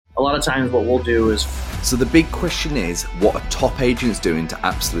lot of times what we'll do is... So the big question is, what are top agents doing to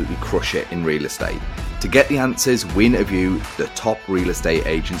absolutely crush it in real estate? To get the answers, we interview the top real estate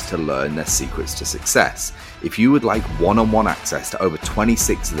agents to learn their secrets to success. If you would like one-on-one access to over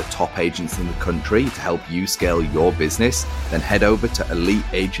 26 of the top agents in the country to help you scale your business, then head over to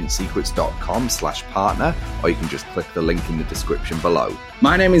eliteagentsecrets.com/partner, or you can just click the link in the description below.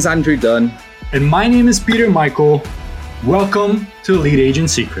 My name is Andrew Dunn. And my name is Peter Michael. Welcome to Elite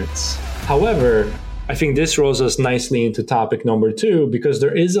Agent Secrets. However, I think this rolls us nicely into topic number 2, because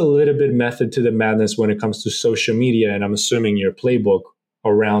there is a little bit method to the madness when it comes to social media, and I'm assuming your playbook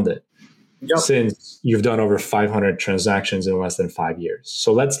around it. Yep. Since you've done over 500 transactions in less than 5 years.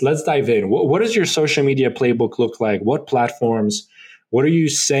 So let's dive in. What does your social media playbook look like? What platforms? What are you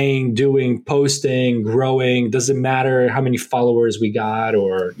saying, doing, posting, growing? Does it matter how many followers we got,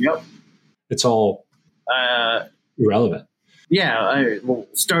 or it's all irrelevant? Yeah, we'll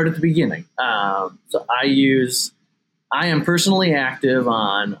start at the beginning. So I am personally active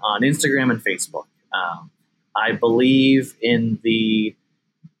on Instagram and Facebook. I believe in the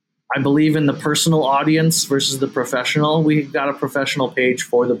personal audience versus the professional. We've got a professional page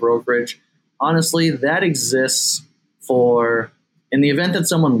for the brokerage. Honestly, that exists for in the event that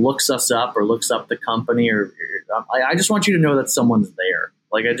someone looks us up or looks up the company, or I just want you to know that someone's there.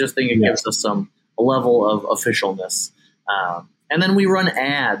 Like, I just think it gives us a level of officialness. And then we run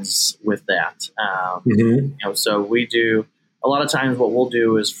ads with that. So we do a lot of times. What we'll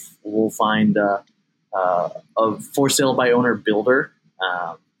do is we'll find a for sale by owner builder,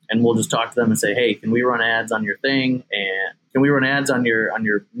 and we'll just talk to them and say, "Hey, can we run ads on your thing? And can we run ads on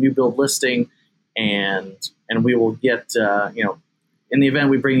your new build listing?" And we will get in the event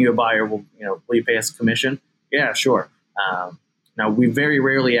we bring you a buyer, will you pay us a commission? Yeah, sure. Now we very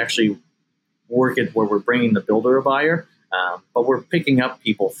rarely actually work it where we're bringing the builder a buyer. But we're picking up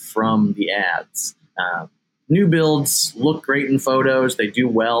people from the ads. New builds look great in photos. They do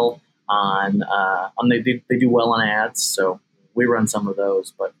well they do well on ads. So we run some of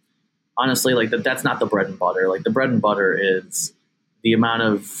those. But honestly, that's not the bread and butter. Like, the bread and butter is the amount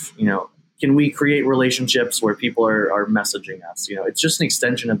of can we create relationships where people are messaging us? It's just an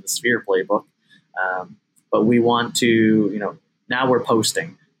extension of the Sphere playbook. But we want to now we're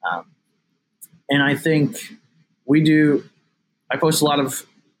posting, and I think. I post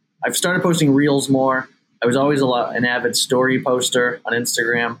I've started posting reels more. I was always an avid story poster on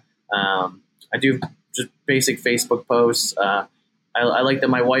Instagram. I do just basic Facebook posts. I like that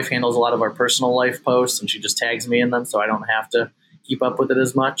my wife handles a lot of our personal life posts, and she just tags me in them, so I don't have to keep up with it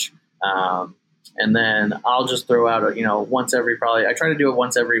as much. And then I'll just throw out, once every, I try to do it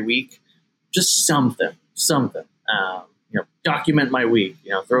once every week, just something, document my week,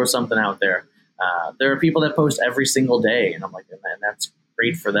 throw something out there. There are people that post every single day, and I'm like, and that's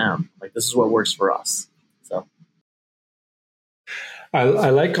great for them. Like, this is what works for us. So I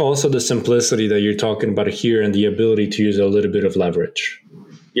like also the simplicity that you're talking about here, and the ability to use a little bit of leverage,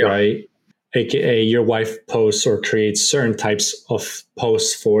 right? AKA your wife posts or creates certain types of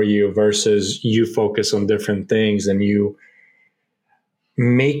posts for you versus you focus on different things and you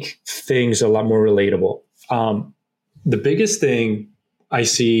make things a lot more relatable. The biggest thing I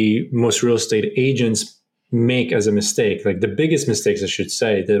see most real estate agents make as a mistake, like the biggest mistakes, I should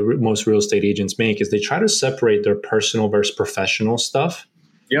say, that most real estate agents make is they try to separate their personal versus professional stuff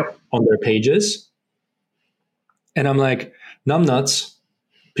on their pages. And I'm like, numbnuts.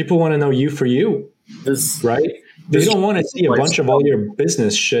 People want to know you for you, right? They don't want to see a bunch of all your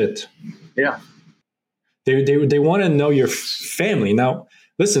business shit. Yeah. They want to know your family. Now,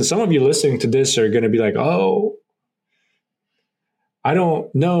 listen, some of you listening to this are going to be like, oh, I don't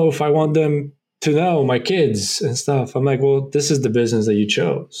know if I want them to know my kids and stuff. I'm like, well, this is the business that you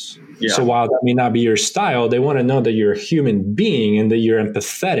chose. Yeah. So while that may not be your style, they want to know that you're a human being and that you're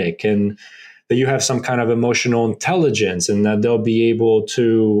empathetic and that you have some kind of emotional intelligence, and that they'll be able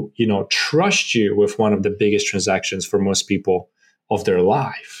to, trust you with one of the biggest transactions for most people of their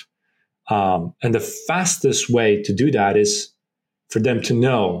life. And the fastest way to do that is for them to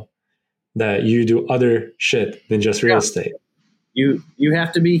know that you do other shit than just real estate. You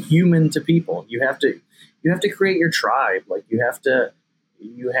have to be human to people. You have to create your tribe. Like, you have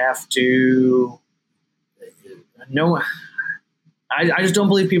to know. I just don't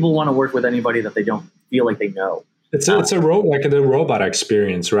believe people want to work with anybody that they don't feel like they know. It's a robot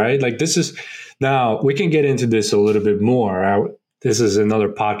experience, right? Like, this is, now we can get into this a little bit more. This is another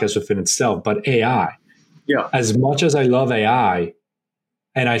podcast within itself, but AI. Yeah. As much as I love AI,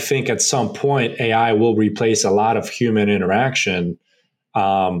 and I think at some point AI will replace a lot of human interaction,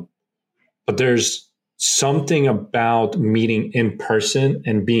 but there's something about meeting in person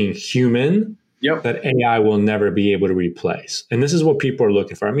and being human that AI will never be able to replace. And this is what people are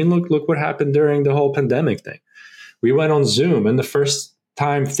looking for. I mean, look what happened during the whole pandemic thing. We went on Zoom, and the first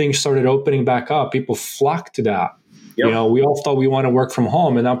time things started opening back up, people flocked to that. You know, we all thought we want to work from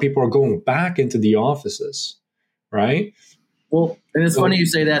home, and now people are going back into the offices, right? Well, and it's funny you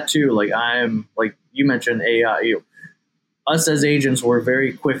say that too. Like you mentioned AI. Us as agents were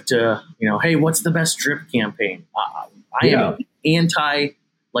very quick to, hey, what's the best drip campaign? I am anti.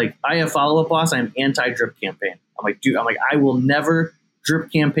 Like, I have Follow Up Boss. I'm anti drip campaign. I'm like, dude. I will never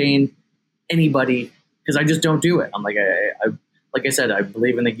drip campaign anybody because I just don't do it. I'm like, like I said, I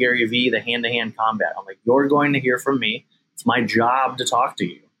believe in the Gary V, the hand-to-hand combat. I'm like, you're going to hear from me. It's my job to talk to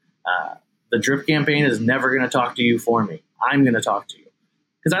you. The drip campaign is never going to talk to you for me. I'm going to talk to you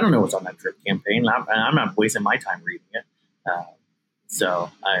because I don't know what's on that drip campaign. I'm not wasting my time reading it.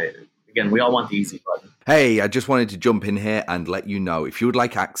 Again, we all want the easy button. Hey, I just wanted to jump in here and let you know, if you would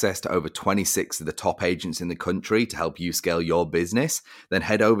like access to over 26 of the top agents in the country to help you scale your business, then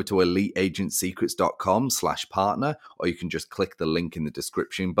head over to eliteagentsecrets.com/partner, or you can just click the link in the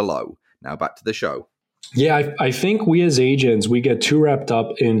description below. Now back to the show. Yeah, I think we as agents, we get too wrapped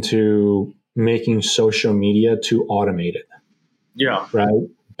up into making social media too automated. Yeah. Right?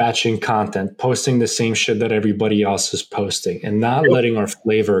 Batching content, posting the same shit that everybody else is posting, and not letting our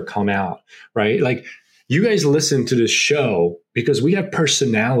flavor come out, right? Like, you guys listen to this show because we have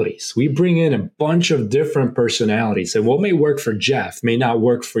personalities. We bring in a bunch of different personalities, and what may work for Jeff may not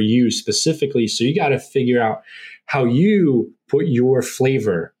work for you specifically. So you got to figure out how you put your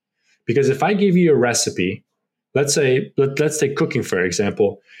flavor. Because if I give you a recipe, let's take cooking, for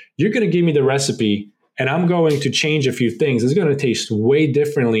example, you're going to give me the recipe and I'm going to change a few things. It's going to taste way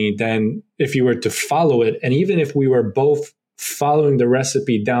differently than if you were to follow it. And even if we were both following the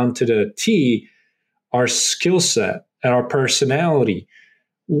recipe down to the T, our skill set and our personality,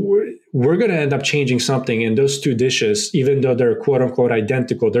 we're going to end up changing something. And those two dishes, even though they're quote unquote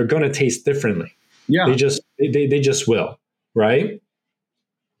identical, they're going to taste differently. Yeah. They just will. Right.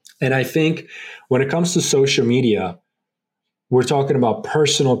 And I think when it comes to social media, we're talking about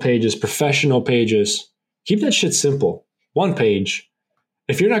personal pages, professional pages. Keep that shit simple. One page.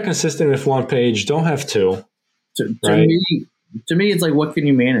 If you're not consistent with one page, don't have two. To me, it's like, what can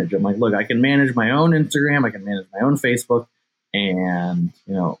you manage? I'm like, look, I can manage my own Instagram. I can manage my own Facebook. And,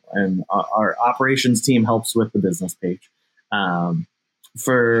 and our operations team helps with the business page. But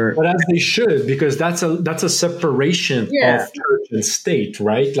as they should, because that's a separation of church and state,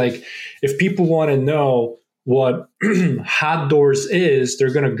 right? Like, if people want to know what Hot Doors is,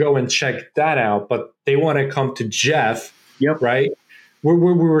 they're going to go and check that out, but they want to come to Jeff, right? We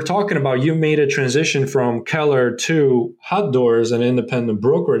were talking about, you made a transition from Keller to Hot Doors, an independent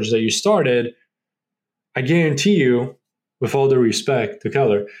brokerage that you started. I guarantee you, with all due respect to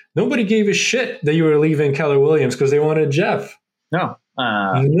Keller, nobody gave a shit that you were leaving Keller Williams because they wanted Jeff. No.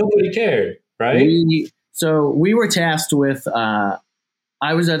 Nobody cared, right? We were tasked with,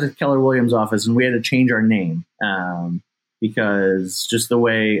 I was at the Keller Williams office and we had to change our name because just the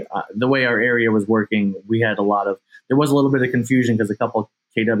way our area was working, there was a little bit of confusion because a couple of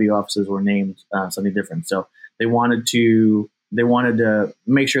KW offices were named something different. So they wanted to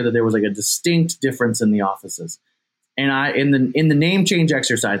make sure that there was like a distinct difference in the offices. And in the name change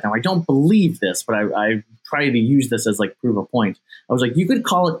exercise, now I don't believe this, but I try to use this as like prove a point. I was like, you could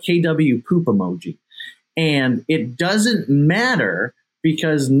call it KW poop emoji, and it doesn't matter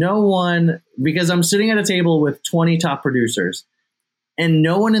because I'm sitting at a table with 20 top producers, and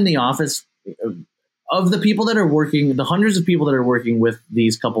no one in the office of the people that are working, the hundreds of people that are working with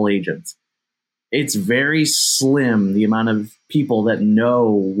these couple agents, it's very slim the amount of people that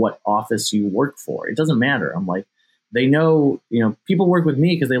know what office you work for. It doesn't matter. I'm like, they know, people work with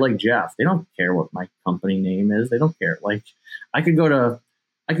me because they like Jeff. They don't care what my company name is. They don't care. Like, I could go to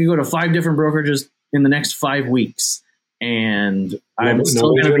 5 different brokerages in the next 5 weeks, and I'm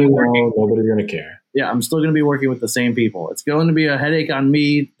still going to be working. Nobody's going to care. Yeah, I'm still going to be working with the same people. It's going to be a headache on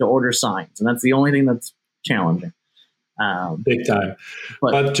me to order signs, and that's the only thing that's challenging. Big time.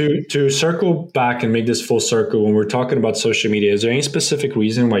 But to circle back and make this full circle, when we're talking about social media, is there any specific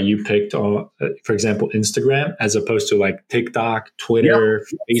reason why you picked, for example, Instagram as opposed to like TikTok, Twitter,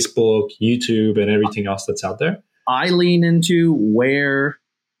 Facebook, YouTube, and everything else that's out there? I lean into where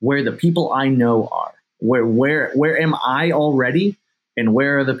the people I know are. Where am I already, and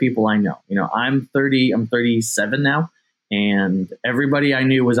where are the people I know? I'm 37 now. And everybody I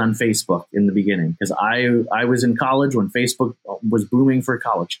knew was on Facebook in the beginning because I was in college when Facebook was booming for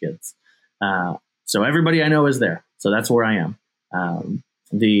college kids. So everybody I know is there. So that's where I am.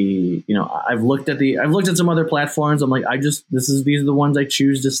 I've looked at some other platforms. I'm like, these are the ones I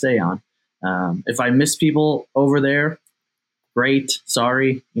choose to stay on. If I miss people over there, great.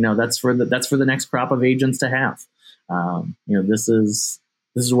 Sorry. That's for the next crop of agents to have. This is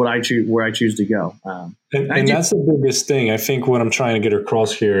what I choose, where I choose to go. And that's the biggest thing. I think what I'm trying to get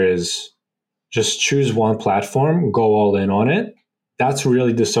across here is just choose one platform, go all in on it. That's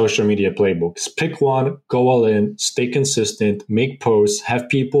really the social media playbook. Just pick one, go all in, stay consistent, make posts, have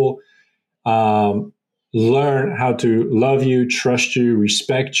people learn how to love you, trust you,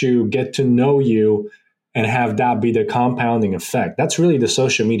 respect you, get to know you, and have that be the compounding effect. That's really the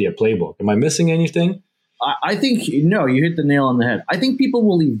social media playbook. Am I missing anything? I think, no, you hit the nail on the head. I think people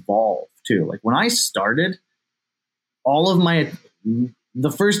will evolve too. Like when I started, the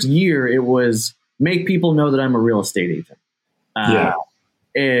first year, it was make people know that I'm a real estate agent. Try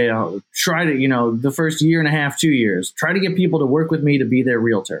to, the first year and a half, 2 years, try to get people to work with me to be their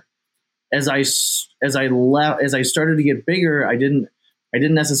realtor. As I started to get bigger, I didn't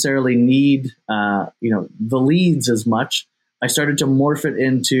necessarily need, the leads as much. I started to morph it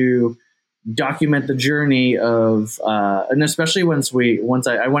into document the journey of, and especially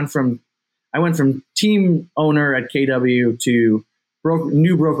I went from team owner at KW to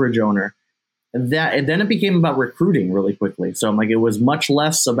new brokerage owner, and then it became about recruiting really quickly. So I'm like, it was much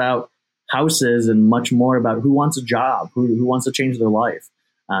less about houses and much more about who wants a job, who wants to change their life.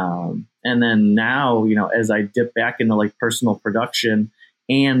 And then now, as I dip back into like personal production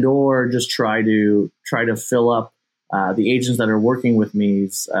and or just try to fill up the agents that are working with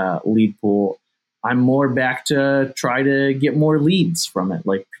me's lead pool, I'm more back to try to get more leads from it.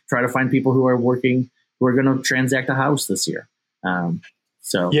 Like try to find people who are going to transact a house this year.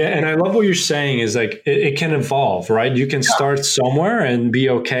 Yeah, and I love what you're saying is like it can evolve, right? You can start somewhere and be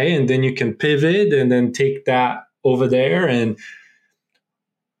okay, and then you can pivot and then take that over there. And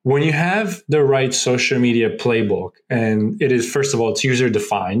when you have the right social media playbook, and it is, first of all, it's user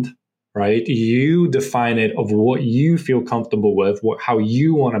defined, right? You define it of what you feel comfortable with, how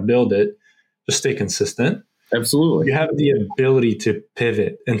you want to build it. Just stay consistent. Absolutely. You have the ability to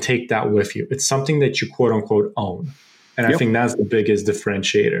pivot and take that with you. It's something that you quote unquote own. And I think that's the biggest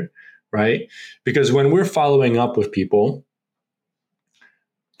differentiator, right? Because when we're following up with people,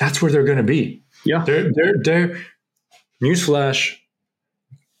 that's where they're going to be. Yeah. They're newsflash,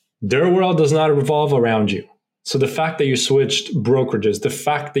 their world does not revolve around you. So the fact that you switched brokerages, the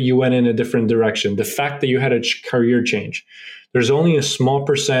fact that you went in a different direction, the fact that you had a career change, there's only a small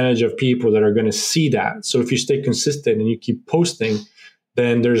percentage of people that are going to see that. So if you stay consistent and you keep posting,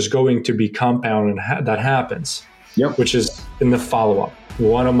 then there's going to be compound and that happens. Yep. Which is in the follow-up,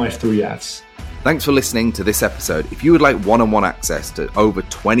 one of my 3 Fs. Thanks for listening to this episode. If you would like one-on-one access to over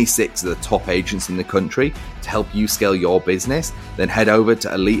 26 of the top agents in the country to help you scale your business, then head over to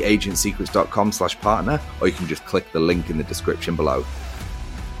eliteagentsecrets.com/partner, or you can just click the link in the description below.